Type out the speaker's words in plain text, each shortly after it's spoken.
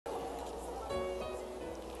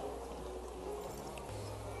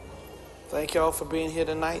Thank y'all for being here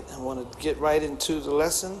tonight. I want to get right into the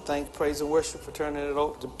lesson. Thank Praise and Worship for turning it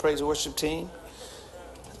over to the Praise and Worship team.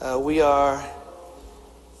 We are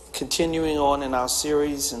continuing on in our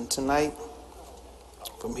series, and tonight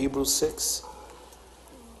from Hebrews 6.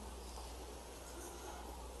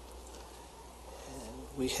 And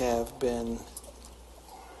we have been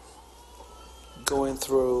going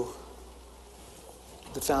through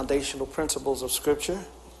the foundational principles of Scripture,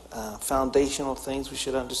 foundational things we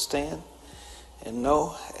should understand and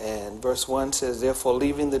know. And verse 1 says, therefore,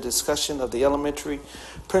 leaving the discussion of the elementary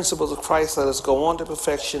principles of Christ, let us go on to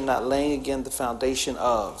perfection, not laying again the foundation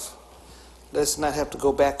of. Let's not have to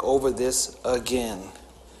go back over this again.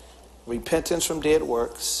 Repentance from dead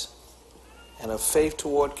works and of faith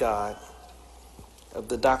toward God, of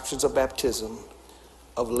the doctrines of baptism,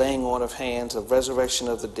 of laying on of hands, of resurrection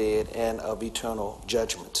of the dead, and of eternal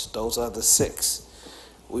judgment. Those are the 6.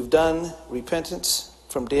 We've done repentance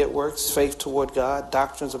from dead works, faith toward God,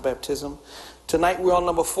 doctrines of baptism. Tonight we're on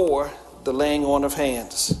number 4, the laying on of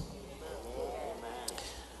hands.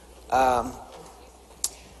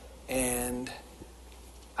 And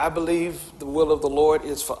I believe the will of the Lord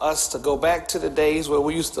is for us to go back to the days where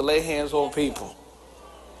we used to lay hands on people.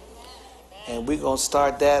 And we're going to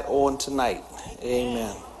start that on tonight.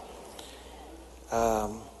 Amen.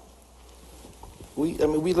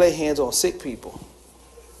 We lay hands on sick people.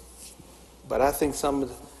 But I think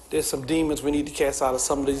there's some demons we need to cast out of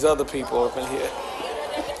some of these other people up in here.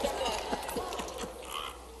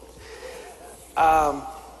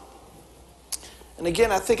 And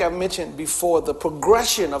again, I think I mentioned before the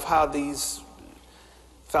progression of how these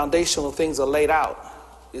foundational things are laid out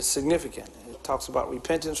is significant. It talks about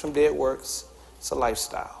repentance from dead works. It's a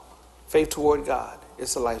lifestyle. Faith toward God.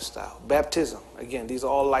 It's a lifestyle. Baptism. Again, these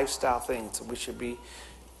are all lifestyle things that we should be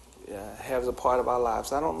have as a part of our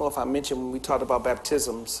lives. I don't know if I mentioned when we talked about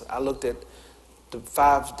baptisms, I looked at the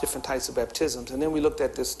 5 different types of baptisms, and then we looked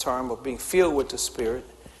at this term of being filled with the Spirit.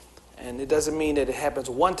 And it doesn't mean that it happens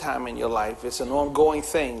one time in your life. It's an ongoing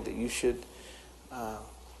thing that you should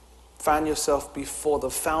find yourself before the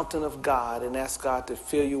fountain of God and ask God to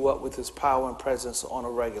fill you up with his power and presence on a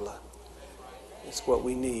regular. It's what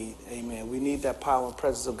we need. Amen. We need that power and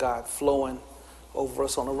presence of God flowing over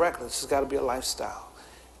us on a regular. It's got to be a lifestyle.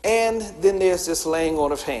 And then there's this laying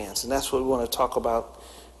on of hands, and that's what we want to talk about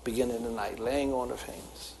beginning tonight, laying on of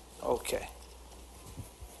hands. Okay.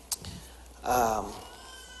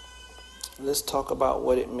 Let's talk about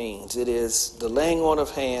what it means. It is, the laying on of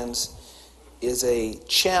hands is a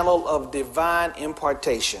channel of divine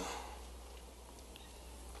impartation.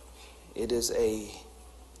 It is a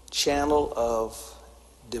channel of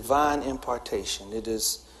divine impartation. It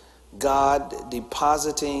is God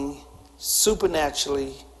depositing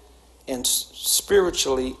supernaturally and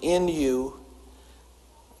spiritually in you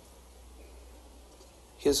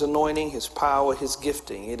his anointing, his power, his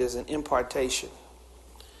gifting. It is an impartation.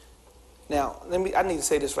 Now, I need to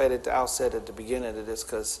say this right at the outset, at the beginning of this,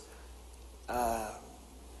 because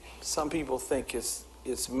some people think it's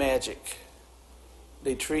magic.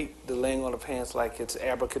 They treat the laying on of hands like it's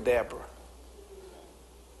abracadabra.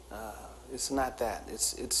 It's not that.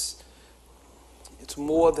 It's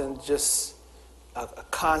more than just a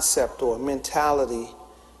concept or a mentality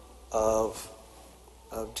of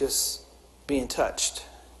just being touched.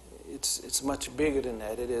 It's much bigger than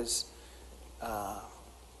that. It is,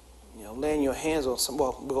 laying your hands on some.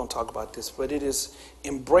 Well, we're going to talk about this, but it is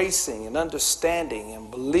embracing and understanding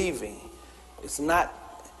and believing. It's not.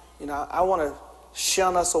 I want to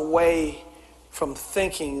shun us away from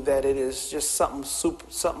thinking that it is just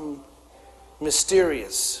something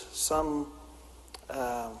mysterious, some.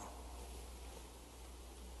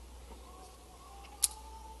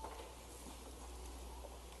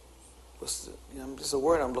 It's a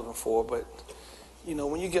word I'm looking for, but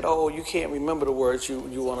when you get old, you can't remember the words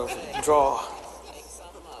you want to draw.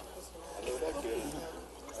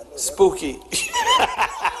 Spooky.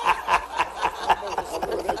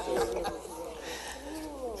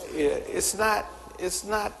 Yeah, it's not. I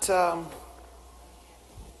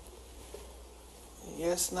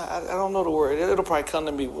don't know the word. It'll probably come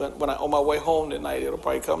to me when I on my way home tonight. It'll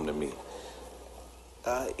probably come to me.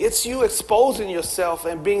 It's you exposing yourself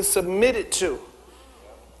and being submitted to.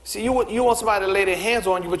 See, you want somebody to lay their hands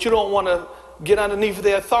on you, but you don't want to get underneath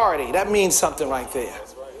their authority. That means something right there.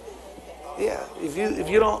 Yeah, if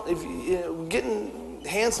getting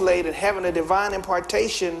hands laid and having a divine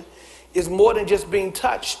impartation is more than just being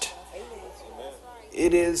touched.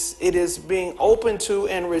 It is being open to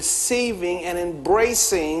and receiving and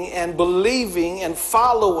embracing and believing and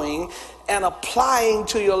following and applying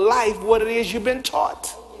to your life what it is you've been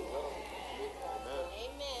taught.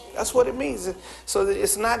 That's what it means. So that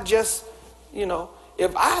it's not just, you know,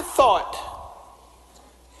 if I thought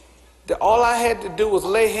that all I had to do was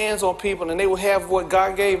lay hands on people and they would have what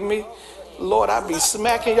God gave me, Lord, I'd be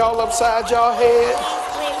smacking y'all upside y'all head.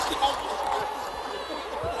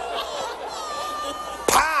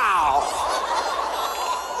 Pow!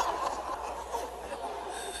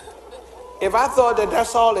 If I thought that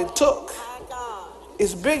that's all it took,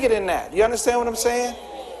 it's bigger than that. You understand what I'm saying?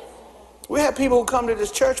 We have people who come to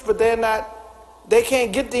this church, but they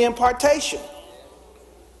can't get the impartation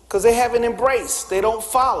because they haven't embraced. They don't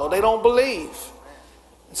follow. They don't believe.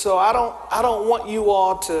 So I don't want you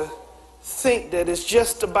all to think that it's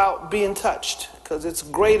just about being touched, because it's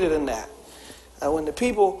greater than that. When the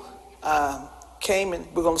people came, and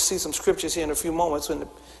we're going to see some scriptures here in a few moments, and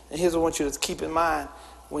here's what I want you to keep in mind.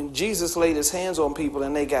 When Jesus laid his hands on people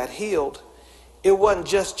and they got healed, it wasn't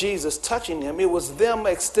just Jesus touching them. It was them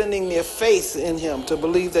extending their faith in him to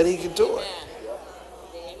believe that he could do it.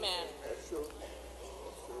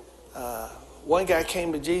 One guy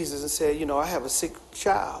came to Jesus and said, you know, I have a sick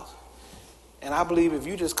child, and I believe if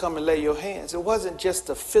you just come and lay your hands. It wasn't just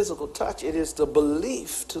the physical touch. It is the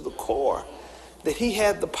belief to the core that he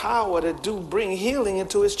had the power to bring healing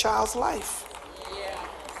into his child's life.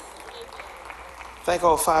 Thank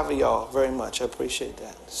all 5 of y'all very much. I appreciate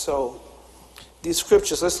that. So these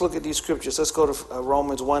scriptures, let's look at these scriptures. Let's go to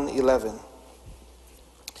Romans 1:11.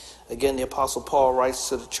 Again, the Apostle Paul writes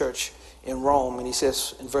to the church in Rome, and he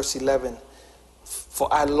says in verse 11, for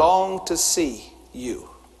I long to see you,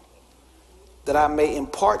 that I may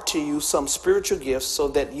impart to you some spiritual gifts so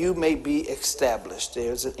that you may be established.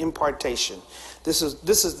 There's an impartation. This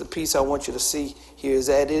is the piece I want you to see here, is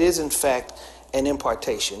that it is in fact an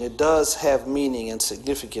impartation. It does have meaning and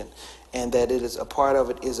significance, and that it is a part of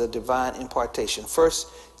it is a divine impartation. 1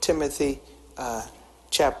 Timothy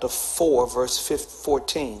chapter 4, verse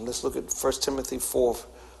 14. Let's look at 1 Timothy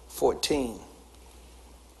 4:14.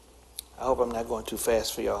 I hope I'm not going too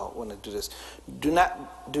fast for y'all when I do this. Do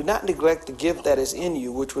not neglect the gift that is in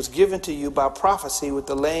you, which was given to you by prophecy with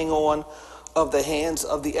the laying on of the hands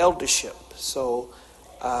of the eldership. So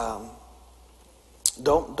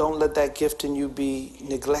don't let that gift in you be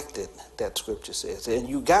neglected, that scripture says. And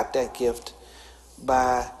you got that gift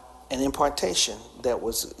by an impartation that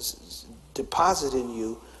was deposited in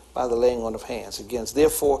you by the laying on of hands. Again,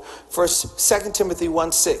 therefore, 2 Timothy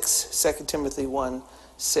 1:6. 2 Timothy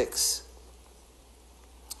 1:6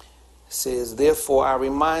 says, therefore I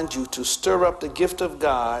remind you to stir up the gift of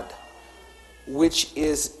God which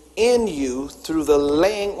is in you through the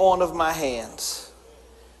laying on of my hands.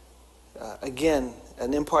 Again,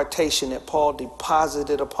 an impartation that Paul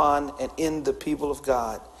deposited upon and in the people of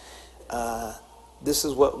God. This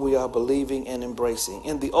is what we are believing and embracing.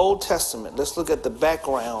 In the Old Testament, let's look at the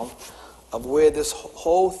background of where this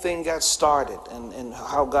whole thing got started, and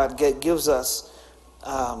how God gives us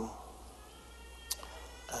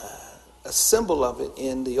a symbol of it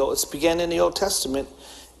in the Old. It began in the Old Testament,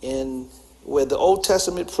 in where the Old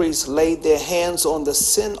Testament priests laid their hands on the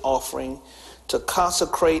sin offering to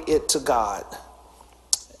consecrate it to God.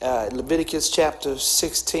 Leviticus chapter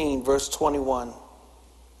 16, verse 21.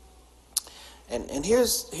 And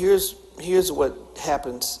here's what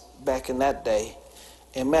happens back in that day.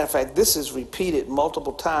 And matter of fact, this is repeated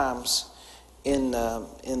multiple times in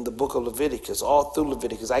the book of Leviticus, all through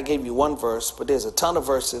Leviticus. I gave you one verse, but there's a ton of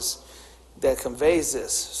verses that conveys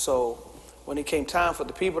this. So when it came time for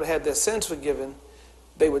the people to have their sins forgiven,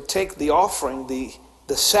 they would take the offering, the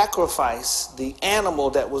sacrifice, the animal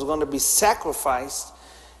that was going to be sacrificed,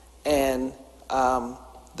 and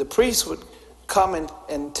the priest would come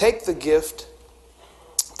and take the gift,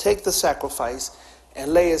 take the sacrifice,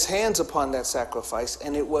 and lay his hands upon that sacrifice.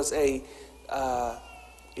 And it was it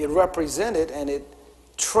represented and it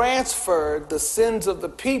transferred the sins of the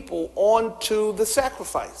people onto the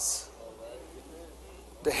sacrifice.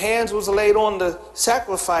 The hands was laid on the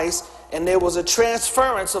sacrifice, and there was a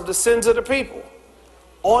transference of the sins of the people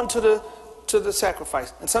onto the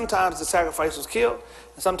sacrifice. And sometimes the sacrifice was killed,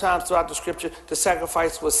 and sometimes throughout the scripture the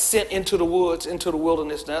sacrifice was sent into the woods, into the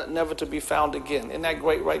wilderness, never to be found again. Isn't that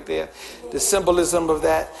great right there? The symbolism of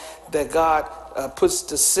that God puts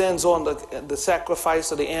the sins on the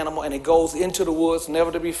sacrifice of the animal, and it goes into the woods,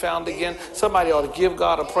 never to be found again. Somebody ought to give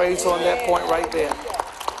God a praise on that point right there.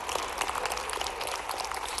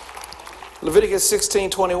 Leviticus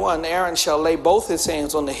 16:21, Aaron shall lay both his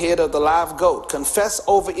hands on the head of the live goat, confess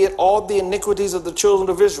over it all the iniquities of the children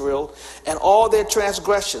of Israel and all their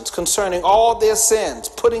transgressions concerning all their sins,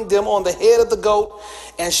 putting them on the head of the goat,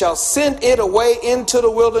 and shall send it away into the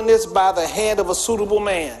wilderness by the hand of a suitable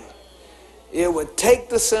man. It would take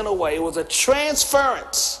the sin away. It was a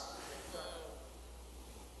transference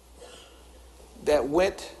that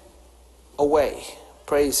went away.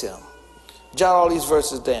 Praise him. Jot all these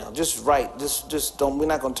verses down. Just write. Just don't. We're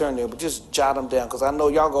not going to turn there, but just jot them down, because I know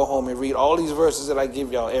y'all go home and read all these verses that I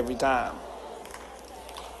give y'all every time.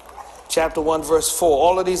 Chapter 1, verse 4.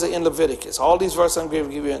 All of these are in Leviticus. All these verses I'm going to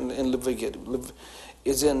give you in Leviticus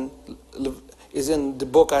is in the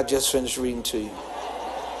book I just finished reading to you.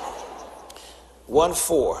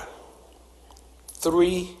 1:4,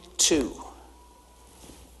 3:2,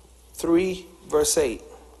 3 verse 8,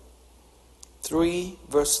 3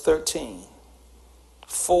 verse 13,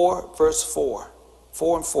 4 verse 4,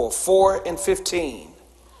 4 and 4, 4 and 15,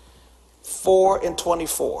 4 and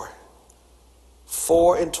 24,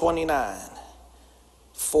 4 and 29,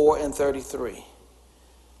 4 and 33.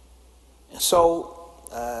 And so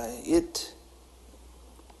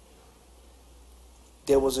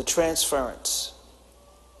there was a transference.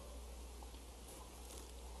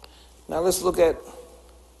 Now let's look at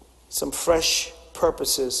some fresh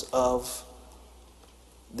purposes of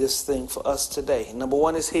this thing for us today. Number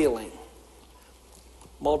one is healing.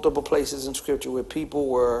 Multiple places in Scripture where people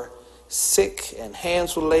were sick and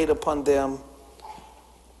hands were laid upon them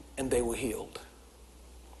and they were healed.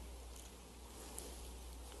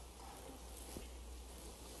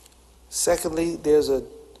 Secondly, there's a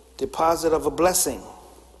deposit of a blessing.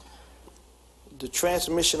 The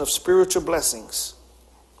transmission of spiritual blessings.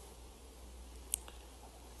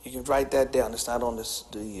 You can write that down. It's not on the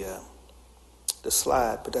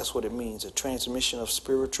slide, but that's what it means, a transmission of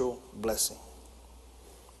spiritual blessing.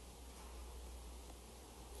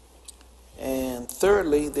 And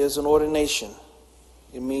thirdly, there's an ordination.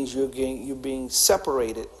 It means you're being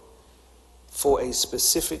separated for a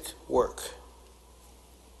specific work.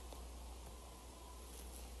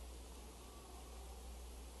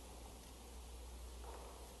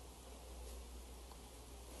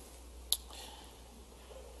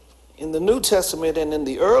 In the New Testament and in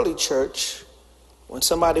the early church, when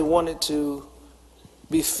somebody wanted to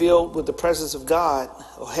be filled with the presence of God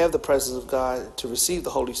or have the presence of God to receive the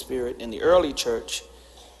Holy Spirit, in the early church,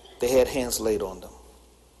 they had hands laid on them.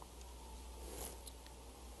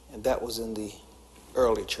 And that was in the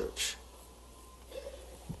early church.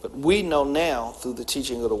 But we know now through the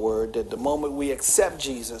teaching of the Word that the moment we accept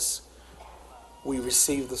Jesus, we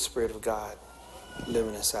receive the Spirit of God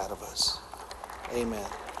living inside of us. Amen.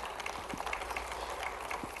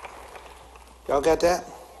 Y'all got that?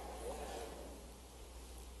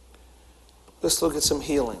 Let's look at some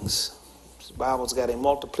healings. The Bible's got a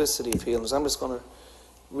multiplicity of healings. I'm just going to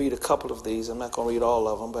read a couple of these. I'm not going to read all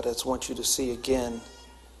of them, but I just want you to see again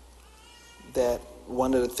that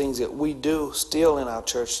one of the things that we do still in our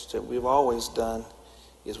church that we've always done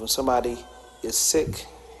is when somebody is sick,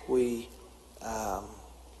 we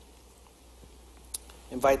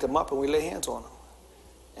invite them up and we lay hands on them.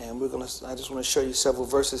 And I just want to show you several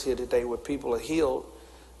verses here today where people are healed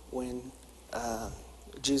when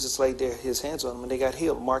Jesus laid his hands on them and they got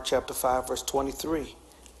healed. Mark chapter 5, verse 23.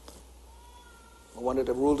 One of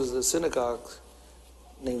the rulers of the synagogue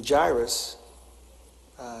named Jairus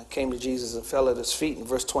came to Jesus and fell at his feet. And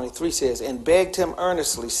verse 23 says, and begged him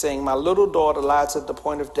earnestly, saying, my little daughter lies at the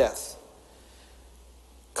point of death.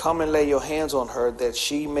 Come and lay your hands on her that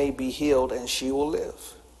she may be healed and she will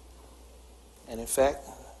live. And in fact,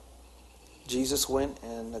 Jesus went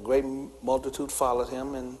and a great multitude followed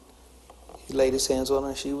him and he laid his hands on her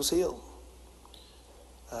and she was healed.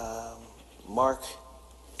 Mark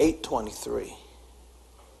 8:23.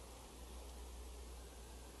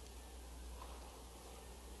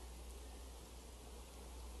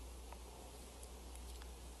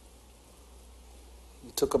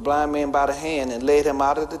 He took a blind man by the hand and led him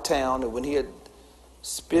out of the town, and when he had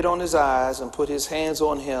spit on his eyes and put his hands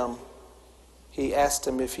on him, he asked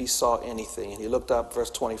him if he saw anything. And he looked up, verse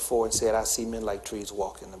 24, and said, I see men like trees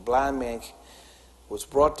walking. The blind man was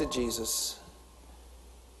brought to Jesus,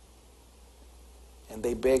 and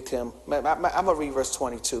they begged him. I'm going to read verse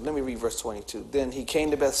 22. Let me read verse 22. Then he came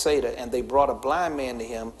to Bethsaida, and they brought a blind man to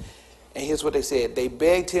him. And here's what they said. They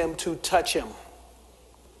begged him to touch him.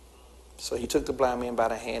 So he took the blind man by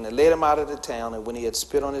the hand and led him out of the town. And when he had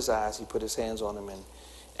spit on his eyes, he put his hands on him and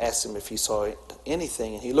asked him if he saw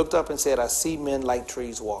anything. And he looked up and said, I see men like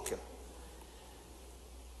trees walking.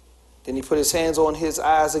 Then he put his hands on his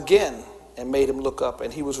eyes again and made him look up.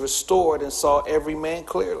 And he was restored and saw every man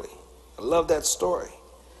clearly. I love that story.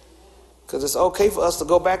 Because it's okay for us to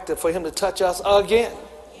go back for him to touch us again.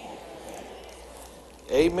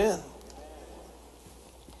 Amen.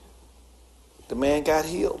 The man got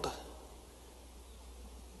healed.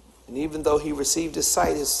 And even though he received his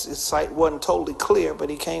sight wasn't totally clear, but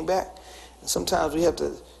he came back. And sometimes we have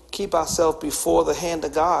to keep ourselves before the hand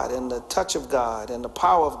of God and the touch of God and the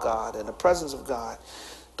power of God and the presence of God.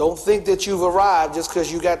 Don't think that you've arrived just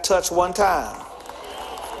because you got touched one time.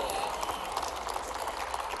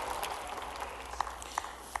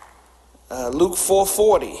 Luke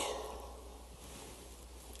 4:40.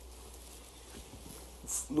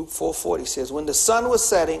 Luke 4:40 says, when the sun was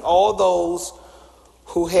setting, all those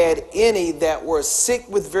who had any that were sick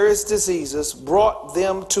with various diseases brought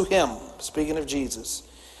them to him, speaking of Jesus.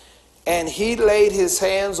 And he laid his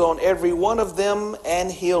hands on every one of them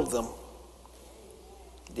and healed them.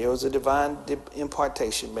 There was a divine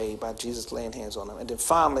impartation made by Jesus laying hands on them. And then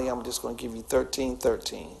finally, I'm just going to give you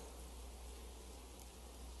 13:13.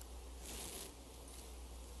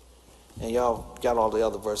 And y'all got all the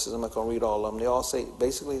other verses. I'm not going to read all of them. They all say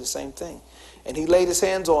basically the same thing. And he laid his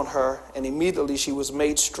hands on her, and immediately she was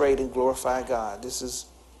made straight and glorified God. This is,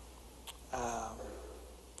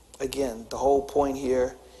 again, the whole point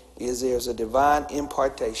here is there's a divine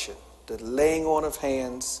impartation. The laying on of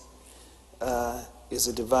hands is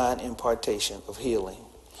a divine impartation of healing.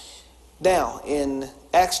 Now, in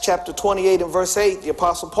Acts chapter 28 and verse 8, the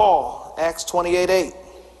Apostle Paul, Acts 28:8,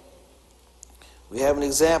 we have an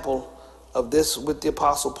example of this with the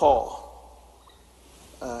Apostle Paul.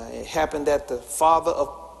 It happened that the father of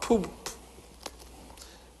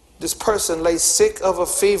this person lay sick of a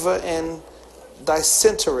fever and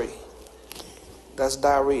dysentery. That's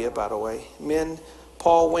diarrhea, by the way.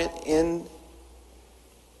 Paul went in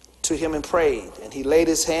to him and prayed, and he laid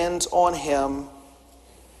his hands on him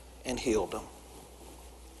and healed him.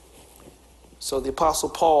 So the Apostle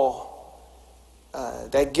Paul,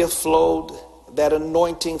 that gift flowed, that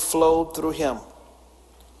anointing flowed through him,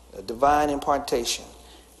 a divine impartation.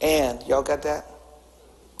 And y'all got that?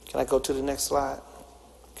 Can I go to the next slide?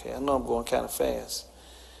 Okay, I know I'm going kind of fast.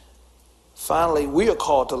 Finally, we are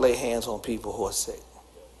called to lay hands on people who are sick.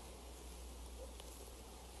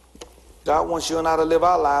 God wants you and I to live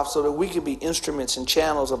our lives so that we can be instruments and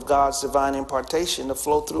channels of God's divine impartation to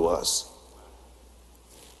flow through us.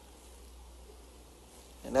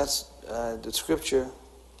 And that's the scripture,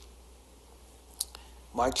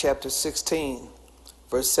 Mark chapter 16,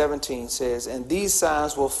 verse 17 says, and these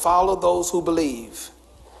signs will follow those who believe.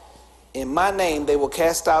 In my name they will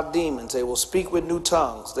cast out demons. They will speak with new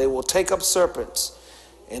tongues. They will take up serpents.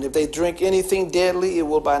 And if they drink anything deadly, it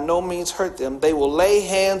will by no means hurt them. They will lay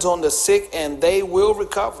hands on the sick and they will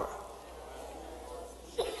recover.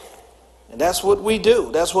 And that's what we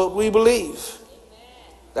do. That's what we believe.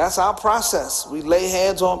 That's our process. We lay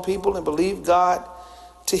hands on people and believe God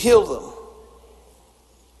to heal them.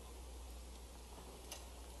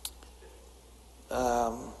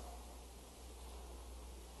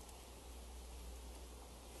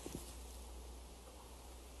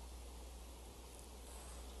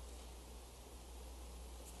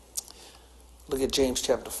 Look at James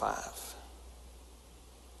chapter 5.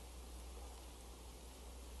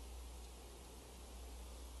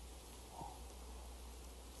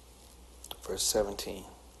 Verse 17.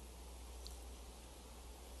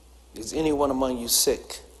 Is anyone among you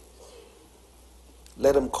sick?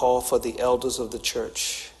 Let him call for the elders of the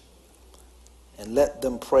church and let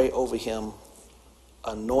them pray over him,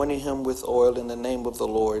 anointing him with oil in the name of the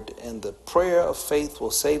Lord. And the prayer of faith will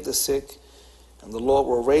save the sick, and the Lord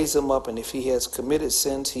will raise him up, and if he has committed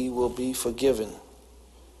sins, he will be forgiven.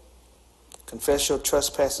 Confess your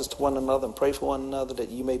trespasses to one another and pray for one another that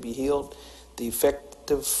you may be healed. The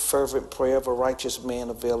effective, fervent prayer of a righteous man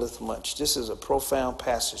availeth much. This is a profound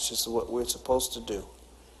passage. This is what we're supposed to do.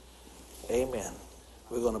 Amen.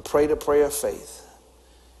 We're going to pray the prayer of faith,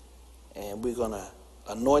 and we're going to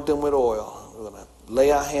anoint them with oil. We're going to lay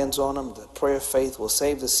our hands on them. The prayer of faith will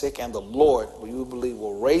save the sick, and the Lord, we believe,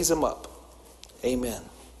 will raise them up. Amen.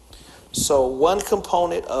 So one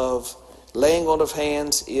component of laying on of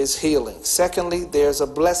hands is healing. Secondly, there's a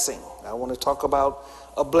blessing. I want to talk about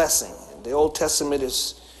a blessing. The Old Testament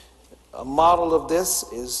is a model of this.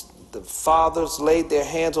 Is the fathers laid their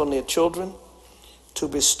hands on their children to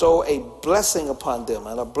bestow a blessing upon them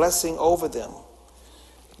and a blessing over them.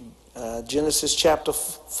 Genesis chapter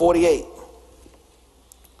 48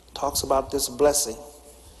 talks about this blessing.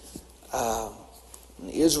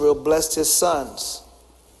 Israel blessed his sons.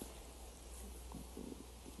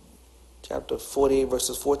 Chapter 48,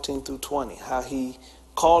 verses 14 through 20. How he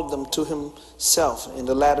called them to himself in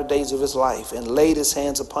the latter days of his life and laid his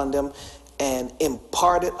hands upon them and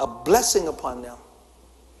imparted a blessing upon them.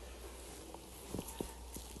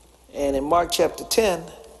 And in Mark chapter 10,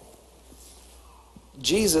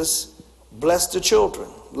 Jesus blessed the children,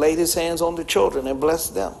 laid his hands on the children and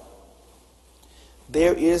blessed them.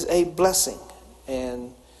 There is a blessing.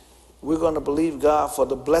 And we're going to believe God for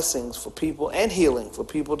the blessings for people and healing for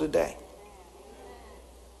people today.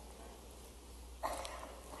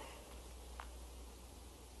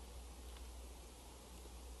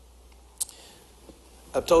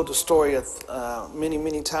 I've told the story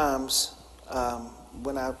many times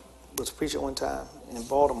when I was preaching one time in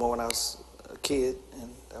Baltimore when I was a kid,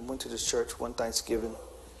 and I went to this church one Thanksgiving,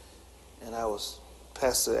 and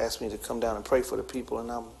pastor asked me to come down and pray for the people,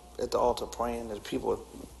 and I'm at the altar praying, and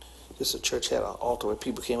the church had an altar where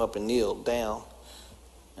people came up and kneeled down,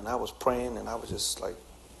 and I was praying, and I was just and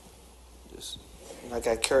I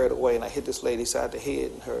got carried away, and I hit this lady side the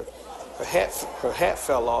head, and her hat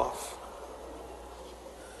fell off.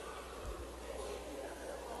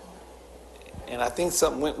 And I think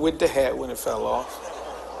something went with the hat when it fell off.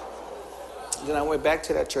 Then I went back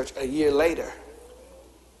to that church a year later.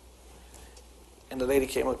 And the lady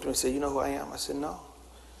came up to me and said, "You know who I am?" I said, "No."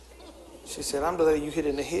 She said, "I'm the lady you hit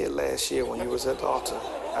in the head last year when you was at the altar."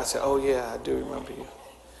 I said, "Oh yeah, I do remember you."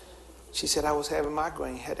 She said, "I was having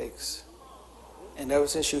migraine headaches. And ever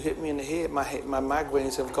since you hit me in the head, my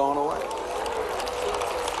migraines have gone away."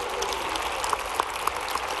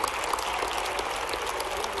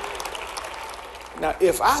 Now,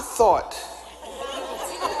 if I thought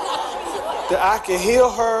that I could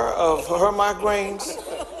heal her of her migraines,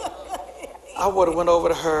 I would have went over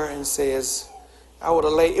to her and says, it would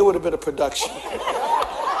have been a production.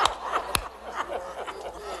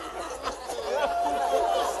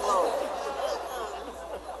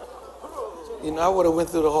 I would have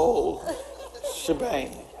went through the whole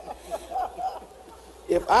shebang.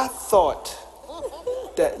 If I thought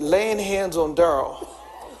that laying hands on Darryl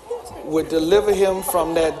would deliver him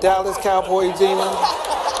from that Dallas Cowboy demon,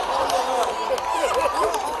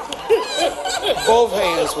 both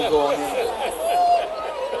hands would go on him.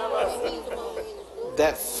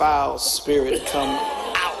 That foul spirit come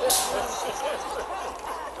out.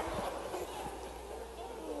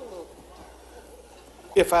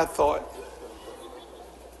 If I thought.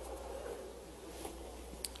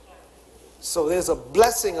 So there's a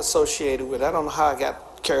blessing associated with it. I don't know how I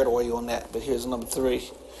got carried away on that, but here's number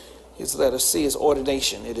 3. His letter C is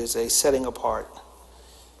ordination. It is a setting apart.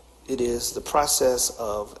 It is the process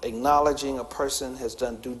of acknowledging a person has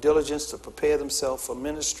done due diligence to prepare themselves for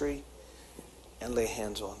ministry and lay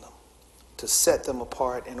hands on them, to set them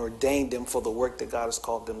apart and ordain them for the work that God has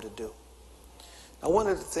called them to do. Now, one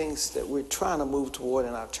of the things that we're trying to move toward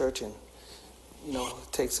in our church, and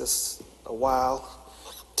it takes us a while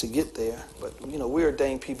to get there, but we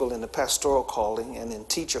ordain people in the pastoral calling and in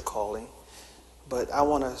teacher calling. But I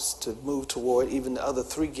want us to move toward even the other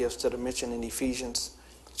 3 gifts that are mentioned in Ephesians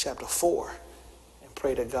chapter 4 and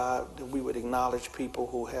pray to God that we would acknowledge people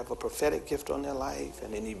who have a prophetic gift on their life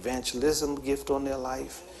and an evangelism gift on their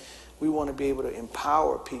life. We want to be able to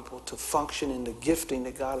empower people to function in the gifting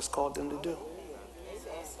that God has called them to do.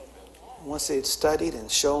 Once they've studied and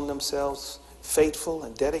shown themselves faithful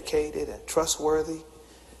and dedicated and trustworthy,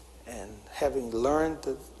 and having learned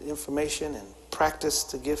the information and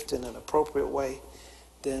practiced the gift in an appropriate way,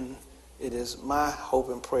 then it is my hope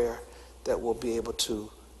and prayer that we'll be able to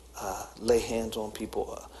lay hands on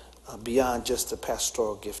people beyond just the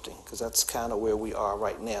pastoral gifting, because that's kind of where we are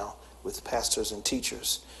right now with pastors and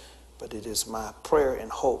teachers. But it is my prayer and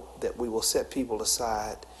hope that we will set people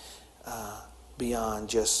aside beyond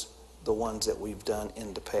just the ones that we've done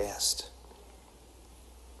in the past.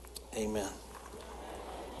 Amen.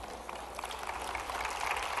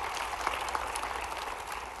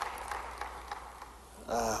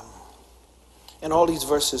 And all these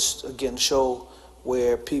verses, again, show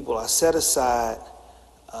where people are set aside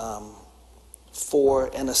for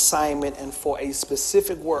an assignment and for a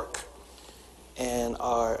specific work and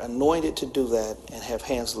are anointed to do that and have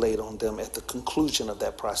hands laid on them at the conclusion of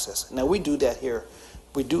that process. Now, we do that here.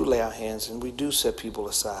 We do lay our hands and we do set people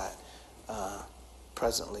aside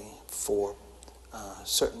presently for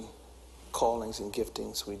certain callings and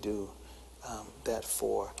giftings. We do that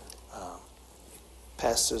for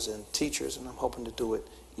pastors and teachers, and I'm hoping to do it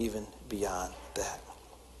even beyond that.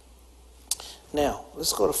 Now,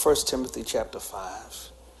 let's go to 1 Timothy chapter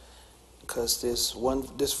 5, because this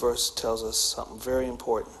verse tells us something very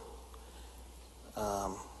important.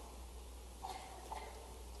 And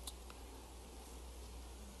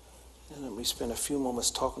let me spend a few moments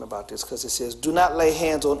talking about this, because it says, "Do not lay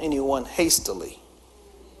hands on anyone hastily."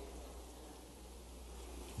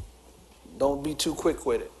 Don't be too quick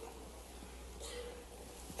with it.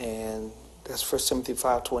 And that's 1 Timothy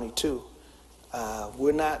 5:22.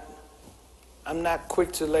 I'm not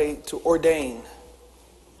quick to ordain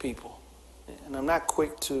people, and I'm not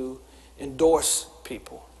quick to endorse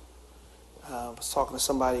people. I was talking to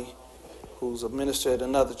somebody who's a minister at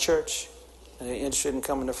another church and they're interested in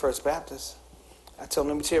coming to First Baptist, I tell them,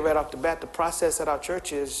 let me tell you right off the bat, the process at our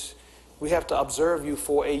church is we have to observe you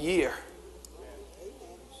for a year.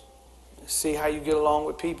 See how you get along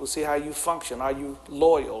with people. See how you function. Are you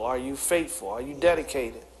loyal? Are you faithful? Are you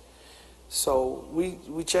dedicated? So we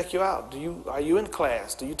check you out. Are you in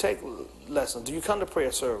class? Do you take lessons? Do you come to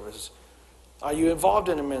prayer service? Are you involved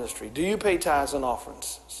in the ministry? Do you pay tithes and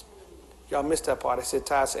offerings? Y'all missed that part. I said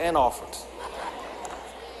tithes and offerings.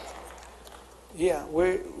 Yeah,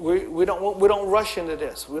 we don't rush into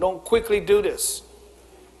this. We don't quickly do this.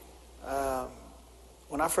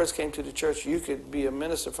 When I first came to the church, you could be a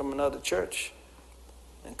minister from another church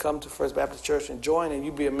and come to First Baptist Church and join, and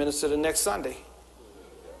you'd be a minister the next Sunday.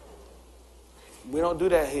 We don't do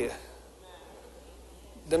that here.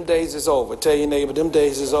 Them days is over. Tell your neighbor, them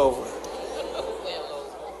days is over.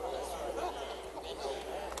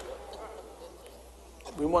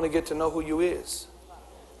 We want to get to know who you is.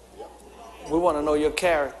 We want to know your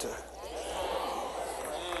character.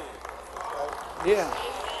 Yeah.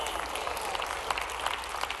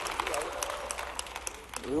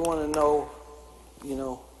 We want to know, you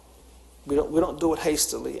know, we don't do it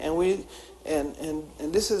hastily, and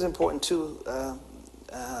this is important too.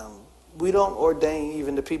 We don't ordain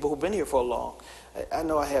even the people who've been here for a long. I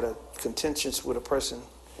know I had a contention with a person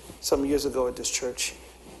some years ago at this church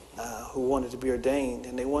who wanted to be ordained,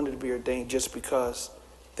 and they wanted to be ordained just because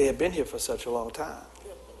they had been here for such a long time.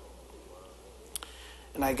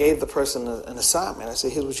 And I gave the person an assignment. I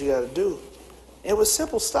said, here's what you got to do. It was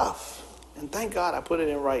simple stuff. And thank God I put it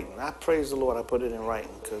in writing. I praise the Lord I put it in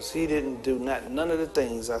writing, because he didn't do none of the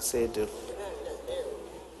things I said do.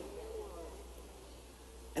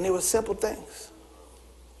 And it was simple things.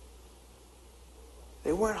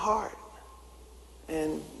 They weren't hard.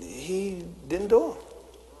 And he didn't do them.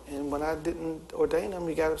 And when I didn't ordain him,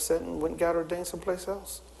 he got upset and went and got ordained someplace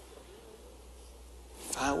else.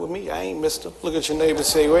 Fine with me. I ain't missed him. Look at your neighbor and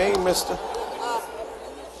say, we ain't missed him.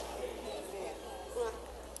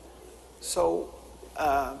 So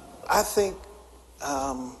I think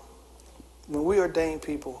when we ordain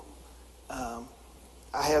people,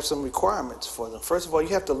 I have some requirements for them. First of all, you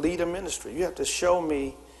have to lead a ministry. You have to show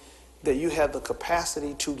me that you have the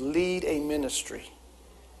capacity to lead a ministry.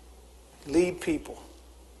 Lead people.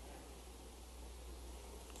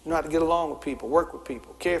 You know how to get along with people, work with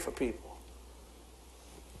people, care for people.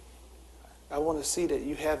 I want to see that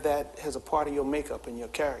you have that as a part of your makeup and your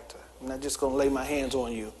character. I'm not just going to lay my hands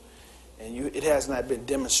on you, and it has not been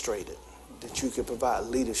demonstrated that you can provide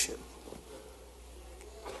leadership.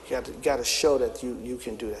 You got to show that you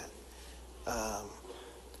can do that.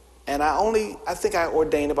 And I think I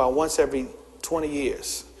ordain about once every 20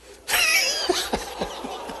 years.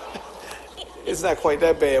 It's not quite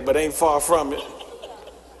that bad, but ain't far from it.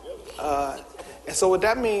 And so what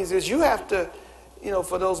that means is you have to,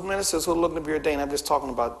 for those ministers who are looking to be ordained, I'm just talking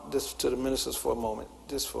about this to the ministers for a moment,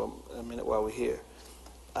 just for a minute while we're here.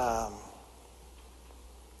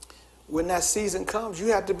 When that season comes, you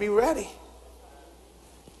have to be ready.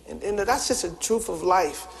 And that's just a truth of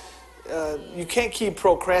life. You can't keep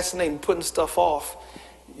procrastinating, putting stuff off.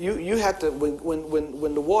 You have to,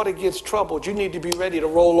 when the water gets troubled, you need to be ready to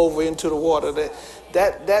roll over into the water.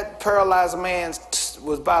 That paralyzed man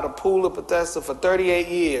was by the pool of Bethesda for 38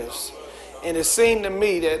 years. And it seemed to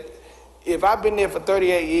me that if I've been there for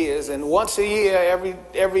 38 years, and once a year,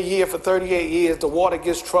 every year for 38 years, the water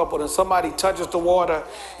gets troubled and somebody touches the water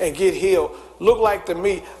and get healed, look like to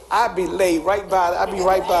me, I'd be laid right by,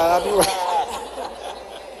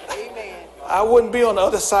 I wouldn't be on the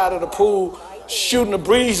other side of the pool shooting a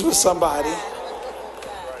breeze with somebody.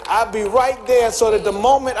 I'd be right there so that the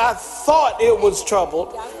moment I thought it was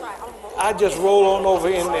troubled, I just roll on over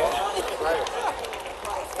in there.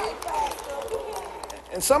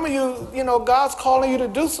 And some of you, God's calling you to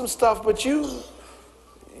do some stuff, but you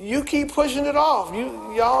keep pushing it off.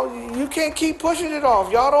 You can't keep pushing it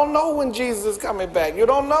off. Y'all don't know when Jesus is coming back. You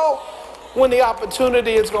don't know when the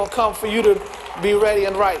opportunity is going to come for you to be ready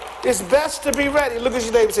and right. It's best to be ready. Look at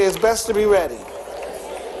your neighbor and say, it's best to be ready.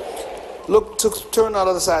 Turn on the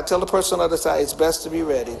other side. Tell the person on the other side, it's best to be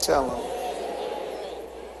ready. Tell them.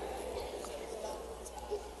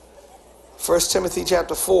 1 Timothy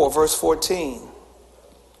chapter 4, verse 14.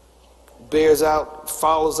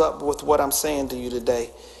 Follows up with what I'm saying to you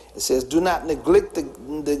today. It says, do not neglect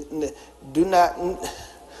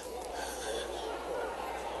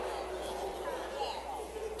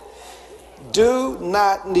Do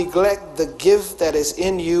not neglect the gift that is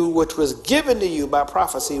in you, which was given to you by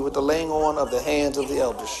prophecy with the laying on of the hands of the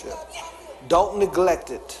eldership. Don't neglect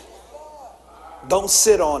it. Don't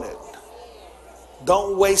sit on it.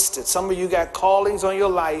 Don't waste it. Some of you got callings on your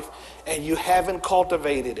life and you haven't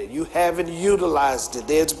cultivated it. You haven't utilized it.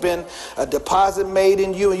 There's been a deposit made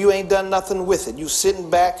in you and you ain't done nothing with it. You sitting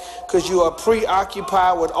back because you are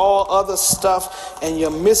preoccupied with all other stuff and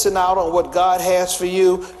you're missing out on what God has for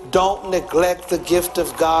you. Don't neglect the gift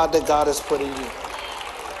of God that God has put in you.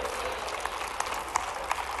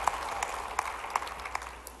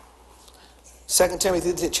 Second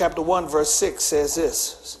Timothy chapter 1 verse 6 says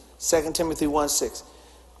this. 2 Timothy 1:6.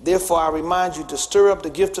 Therefore I remind you to stir up the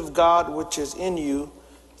gift of God which is in you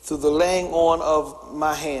through the laying on of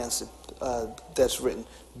my hands. That's written.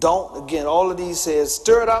 Don't, again, all of these says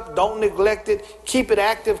stir it up, don't neglect it, keep it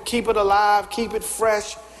active, keep it alive, keep it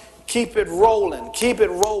fresh, keep it rolling, keep it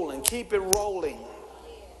rolling, keep it rolling.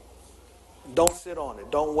 Don't sit on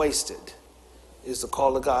it, don't waste it. Is the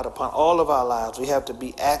call of God upon all of our lives. We have to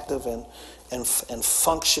be active and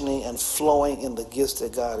functioning and flowing in the gifts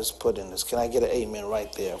that God has put in us. Can I get an amen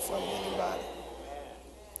right there from anybody?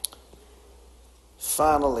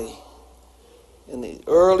 Finally, in the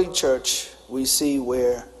early church, we see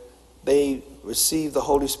where they received the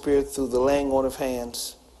Holy Spirit through the laying on of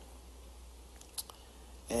hands.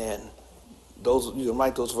 And those, you can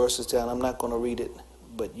write those verses down. I'm not going to read it,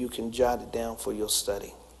 but you can jot it down for your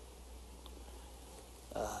study.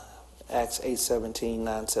 Acts 8:17,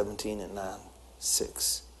 9:17, and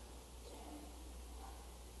 9:6.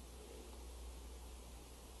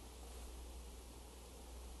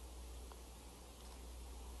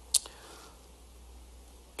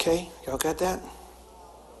 Okay, y'all got that?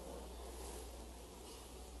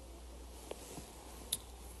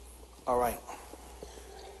 All right.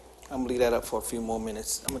 I'm going to leave that up for a few more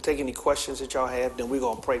minutes. I'm going to take any questions that y'all have, then we're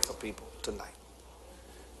going to pray for people tonight.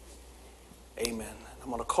 Amen. I'm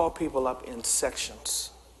going to call people up in sections.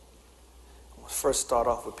 I'm going to first start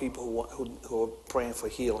off with people who are praying for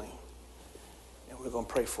healing. And we're going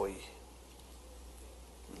to pray for you.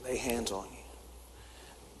 Lay hands on you.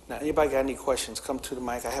 Now, anybody got any questions, come to the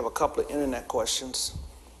mic. I have a couple of internet questions.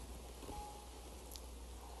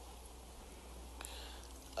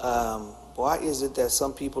 Why is it that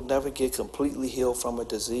some people never get completely healed from a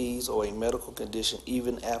disease or a medical condition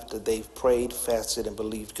even after they've prayed, fasted, and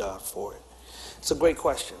believed God for it? It's a great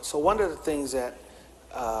question. So one of the things that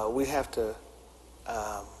we have to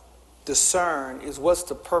discern is what's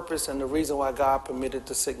the purpose and the reason why God permitted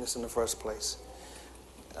the sickness in the first place.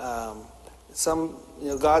 There's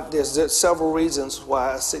several reasons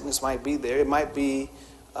why a sickness might be there. It might be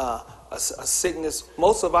a sickness.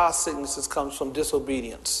 Most of our sicknesses comes from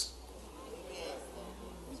disobedience.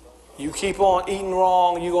 You keep on eating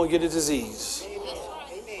wrong, you're going to get a disease.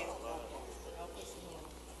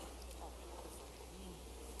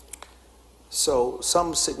 So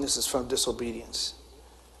some sickness is from disobedience.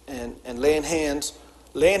 And laying hands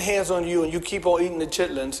on you and you keep on eating the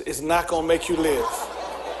chitlins is not going to make you live.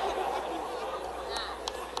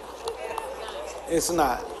 It's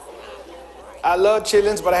not. I love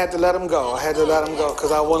chitlins, but I had to let them go. I had to let them go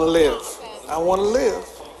because I want to live. I want to live.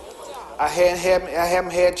 I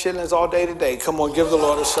haven't had chitlins all day today. Come on, give the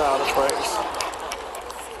Lord a shout of praise.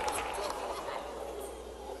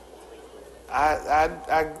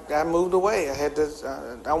 I moved away.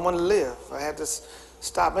 I want to live. I had to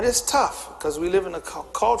stop. And it's tough because we live in a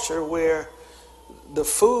culture where the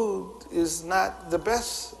food is not the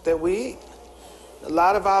best that we eat. A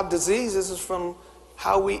lot of our diseases is from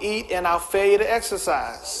how we eat and our failure to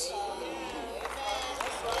exercise.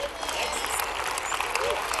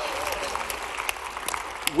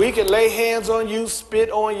 We can lay hands on you, spit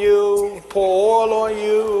on you, pour oil on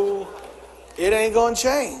you. It ain't going to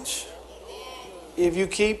change if you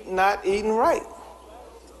keep not eating right.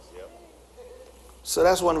 So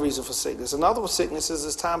that's one reason for sickness. Another sickness is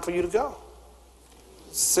it's time for you to go.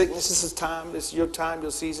 Sickness is time. It's your time,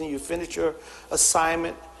 your season. You finish your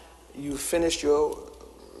assignment. You finish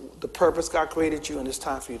the purpose God created you, and it's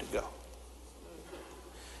time for you to go.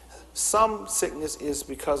 Some sickness is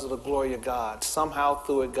because of the glory of God. Somehow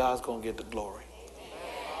through it, God's going to get the glory.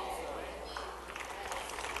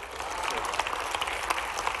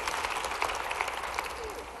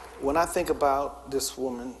 When I think about this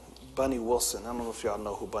woman, Bunny Wilson, I don't know if y'all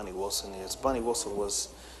know who Bunny Wilson is. Bunny Wilson is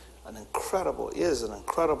an incredible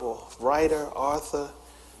writer, author,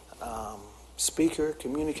 speaker,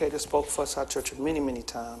 communicator, spoke for us, our church many, many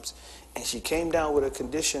times. And she came down with a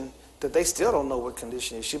condition that they still don't know what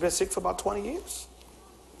condition is. She's been sick for about 20 years.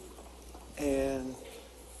 And,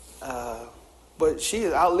 but she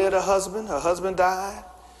outlived her husband. Her husband died.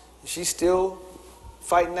 She's still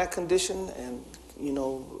fighting that condition and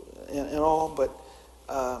all. But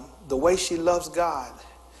the way she loves God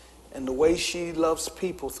And the way she loves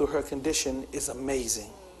people through her condition is amazing.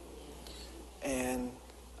 And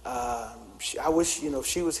I wish, if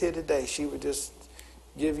she was here today, she would just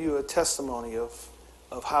give you a testimony of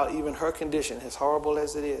how even her condition, as horrible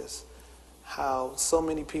as it is, how so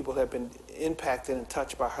many people have been impacted and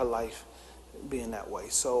touched by her life being that way.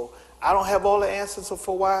 So I don't have all the answers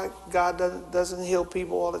for why God doesn't heal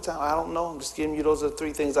people all the time. I don't know. I'm just giving you those are the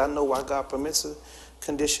three things I know why God permits a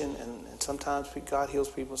condition, and sometimes God heals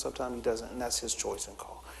people, sometimes he doesn't, and that's his choice and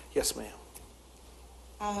call. Yes, ma'am.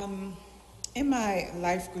 In my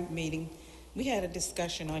life group meeting, we had a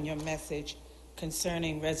discussion on your message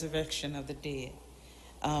concerning resurrection of the dead.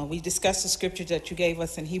 We discussed the scripture that you gave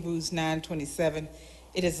us in Hebrews 9:27.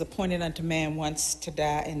 It is appointed unto man once to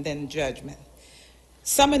die and then judgment.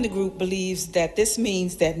 Some in the group believes that this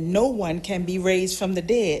means that no one can be raised from the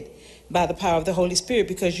dead by the power of the Holy Spirit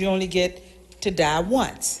because you only get to die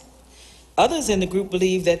once. Others in the group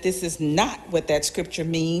believe that this is not what that scripture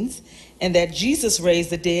means, and that Jesus raised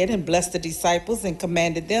the dead and blessed the disciples and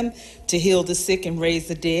commanded them to heal the sick and raise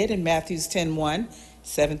the dead in Matthew 10:1,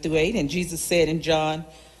 7-8. And Jesus said in John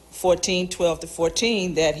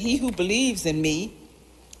 14:12-14 that he who believes in me,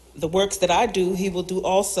 the works that I do, he will do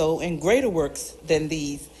also, and greater works than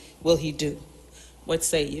these will he do. What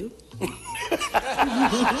say you?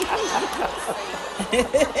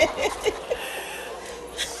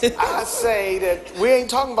 I say that we ain't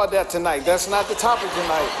talking about that tonight. That's not the topic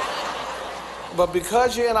tonight. But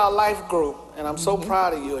because you're in our life group, and I'm so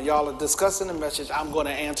proud of you, and y'all are discussing the message, I'm going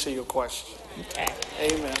to answer your question. Okay.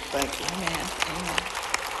 Amen. Thank you. Amen. Amen.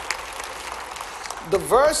 The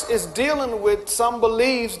verse is dealing with some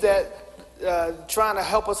beliefs that trying to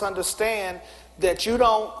help us understand that you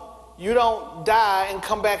don't die and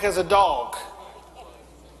come back as a dog,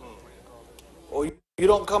 or you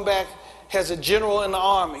don't come back as a general in the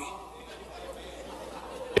army.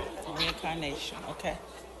 Reincarnation. Okay.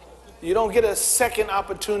 You don't get a second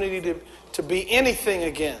opportunity to be anything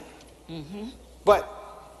again. But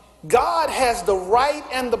God has the right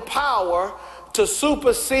and the power to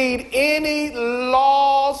supersede any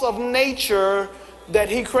laws of nature that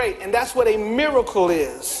he created. And that's what a miracle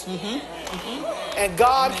is. And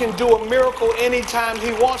God can do a miracle anytime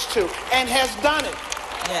he wants to, and has done it.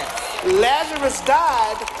 Yes. Lazarus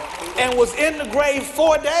died and was in the grave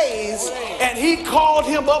 4 days, and he called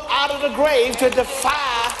him up out of the grave to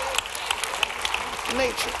defy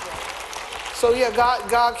nature. So yeah,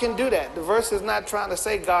 God can do that. The verse is not trying to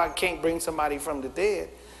say God can't bring somebody from the dead.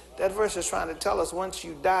 That verse is trying to tell us once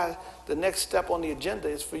you die, the next step on the agenda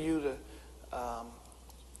is for you to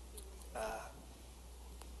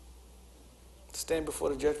stand before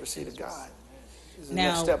the judgment seat of God. Is the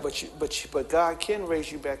next step, but God can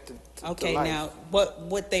raise you back to okay, life. now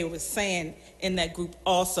what they were saying in that group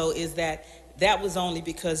also is that was only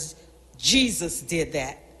because Jesus did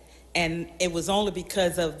that, and it was only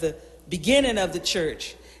because of the beginning of the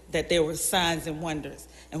church that there were signs and wonders,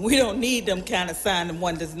 and we don't need them kind of signs and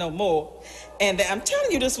wonders no more. And I'm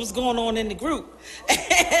telling you, this was going on in the group.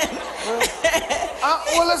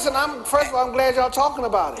 Well, listen, first of all, I'm glad y'all talking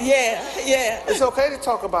about it. Yeah. It's okay to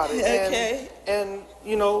talk about it. Okay. And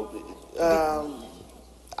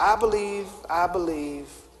I believe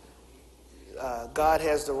God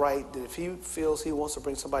has the right that if he feels he wants to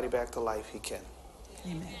bring somebody back to life, he can.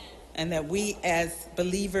 Amen. And that we as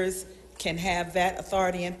believers can have that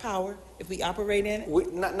authority and power if we operate in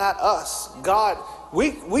it. Not us. God.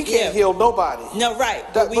 We can't heal nobody. No, right.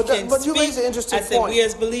 But you raise an interesting point. I said we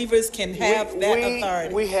as believers can have that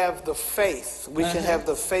authority. We have the faith. We can have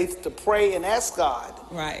the faith to pray and ask God.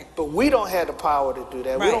 Right. But we don't have the power to do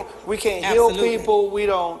that. Right. We can't Absolutely. heal people. We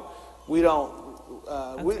don't.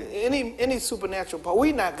 Any supernatural power.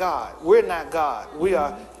 We're not God. We're not God. We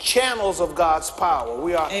are channels of God's power.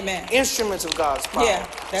 We are instruments of God's power. Yeah,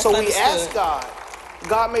 that's so we understood. ask God.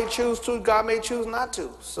 God may choose to. God may choose not to.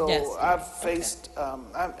 So yes. I've faced.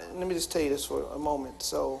 Let me just tell you this for a moment.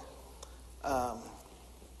 So,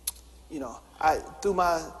 through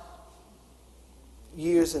my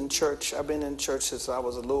years in church, I've been in church since I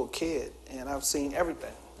was a little kid, and I've seen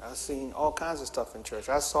everything. I've seen all kinds of stuff in church.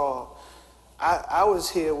 I was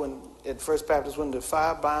here at First Baptist when the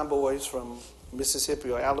 5 blind boys from Mississippi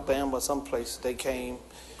or Alabama or someplace, they came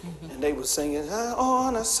and they were singing,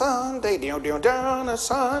 on a Sunday, on a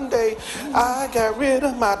Sunday, I got rid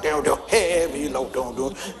of my heavy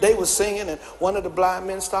load. They were singing, and one of the blind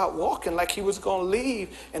men started walking like he was going to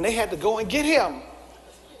leave, and they had to go and get him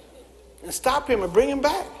and stop him and bring him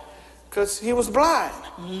back because he was blind.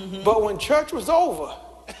 But when church was over,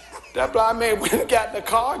 that blind man went and got in the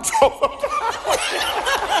car and drove him down.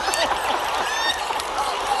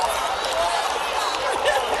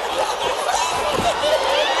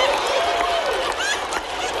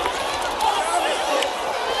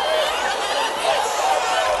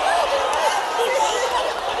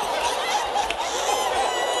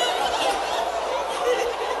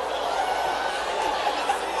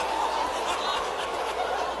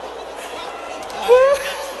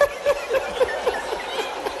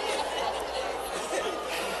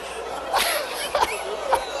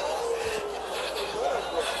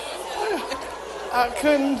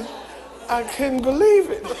 couldn't believe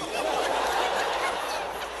it.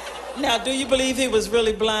 Now, do you believe he was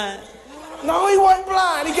really blind? No, he wasn't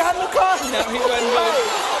blind. He got in the car. No, he wasn't blind.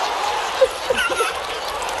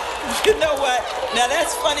 You know what? Now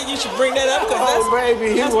that's funny. You should bring that up because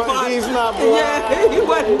baby, he's not blind. Yeah, he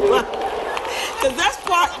wasn't blind. Because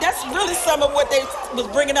that's really some of what they was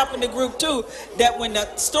bringing up in the group too. That when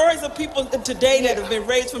the stories of people today that have been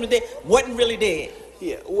raised from the dead wasn't really dead.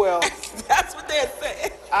 Yeah, well, that's what they're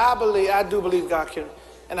saying. I do believe God can,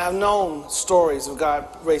 and I've known stories of God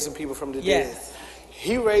raising people from the dead.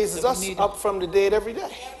 He raises us up from the dead every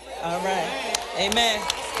day. All right, amen.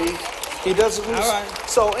 He doesn't. All right.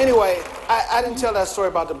 So anyway, I didn't tell that story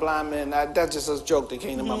about the blind man. That's just a joke that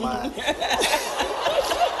came to my mind.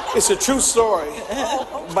 It's a true story,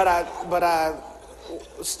 but I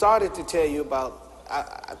started to tell you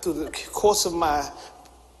about through the course of my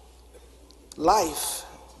life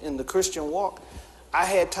in the Christian walk. I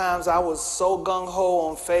had times I was so gung-ho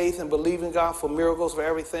on faith and believing God for miracles, for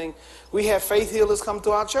everything. We had faith healers come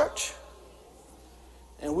to our church.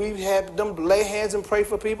 And we had them lay hands and pray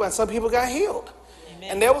for people, and some people got healed. Amen.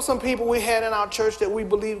 And there were some people we had in our church that we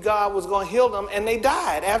believed God was going to heal them, and they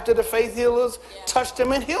died after the faith healers touched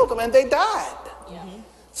them and healed them, and they died.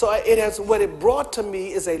 So what it brought to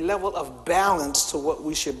me is a level of balance to what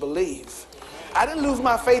we should believe. I didn't lose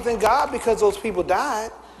my faith in God because those people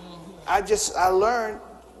died. I learned,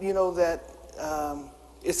 that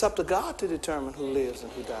it's up to God to determine who lives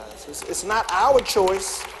and who dies. It's not our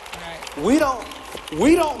choice. Right.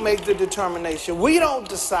 We don't make the determination. We don't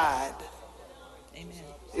decide. Amen.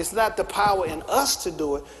 It's not the power in us to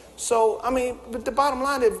do it. So, but the bottom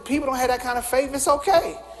line, if people don't have that kind of faith, it's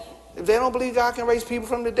okay. If they don't believe God can raise people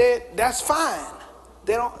from the dead, that's fine.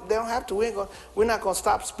 They don't have to. We're not going to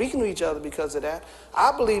stop speaking to each other because of that.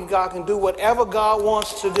 I believe God can do whatever God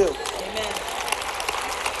wants to do. Amen.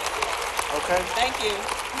 Okay? Thank you.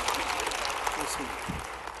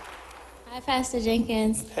 Hi, Pastor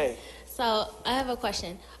Jenkins. Hey. So I have a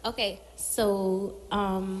question. Okay, so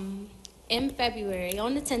in February,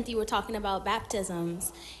 on the 10th, you were talking about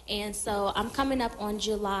baptisms. And so I'm coming up on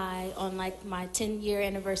July on like my 10-year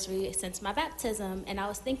anniversary since my baptism. And I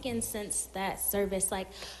was thinking since that service, like,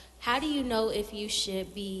 how do you know if you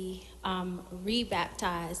should be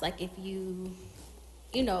re-baptized? Like if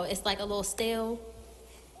it's like a little stale,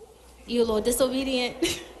 you a little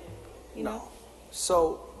disobedient, No.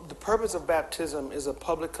 So the purpose of baptism is a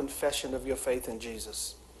public confession of your faith in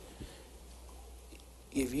Jesus.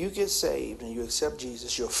 If you get saved and you accept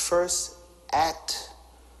Jesus, your first act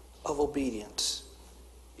of obedience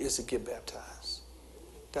is to get baptized.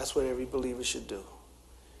 That's what every believer should do.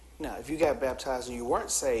 Now, if you got baptized and you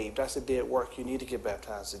weren't saved, that's a dead work. You need to get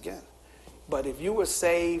baptized again. But if you were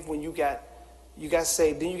saved when you got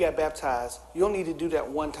saved, then you got baptized, you don't need to do that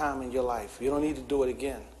one time in your life. You don't need to do it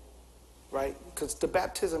again, right? Because the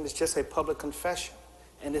baptism is just a public confession,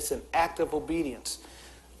 and it's an act of obedience.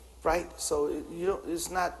 Right? So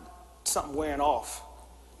it's not something wearing off.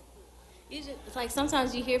 It's like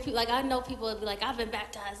sometimes you hear people, like I know people be like, I've been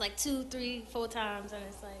baptized like 2, 3, 4 times, and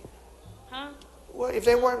it's like, huh? Well, if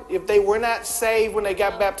they were not saved when they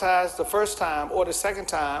got baptized the first time, or the second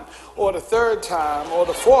time, or the third time, or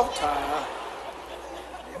the fourth time,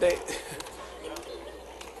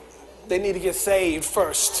 they need to get saved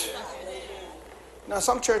first. Now,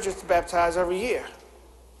 some churches baptize every year.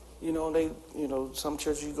 Some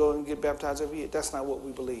churches you go and get baptized every year. That's not what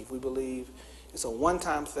we believe. We believe it's a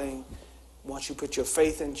one-time thing. Once you put your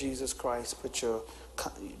faith in Jesus Christ,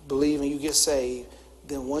 believe and you get saved,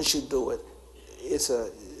 then once you do it,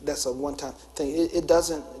 that's a one-time thing.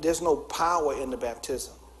 There's no power in the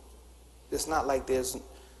baptism. It's not like there's,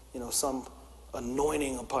 some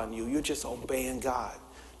anointing upon you. You're just obeying God.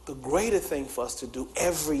 The greater thing for us to do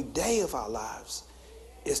every day of our lives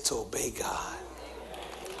is to obey God.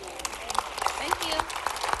 Thank you.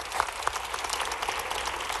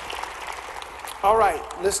 All right,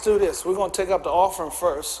 let's do this. We're going to take up the offering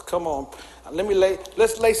first. Come on.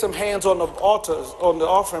 Let's lay some hands on the altars, on the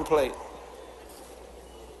offering plate.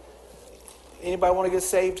 Anybody want to get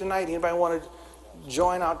saved tonight? Anybody want to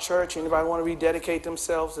join our church? Anybody want to rededicate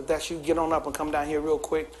themselves? If that's you, get on up and come down here real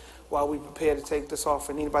quick while we prepare to take this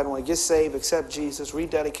offering. Anybody want to get saved, accept Jesus,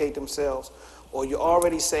 rededicate themselves, or you're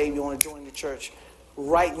already saved, you want to join the church?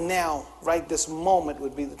 Right now, right this moment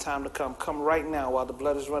would be the time to come. Come right now while the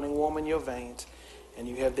blood is running warm in your veins and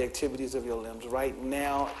you have the activities of your limbs. Right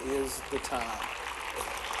now is the time.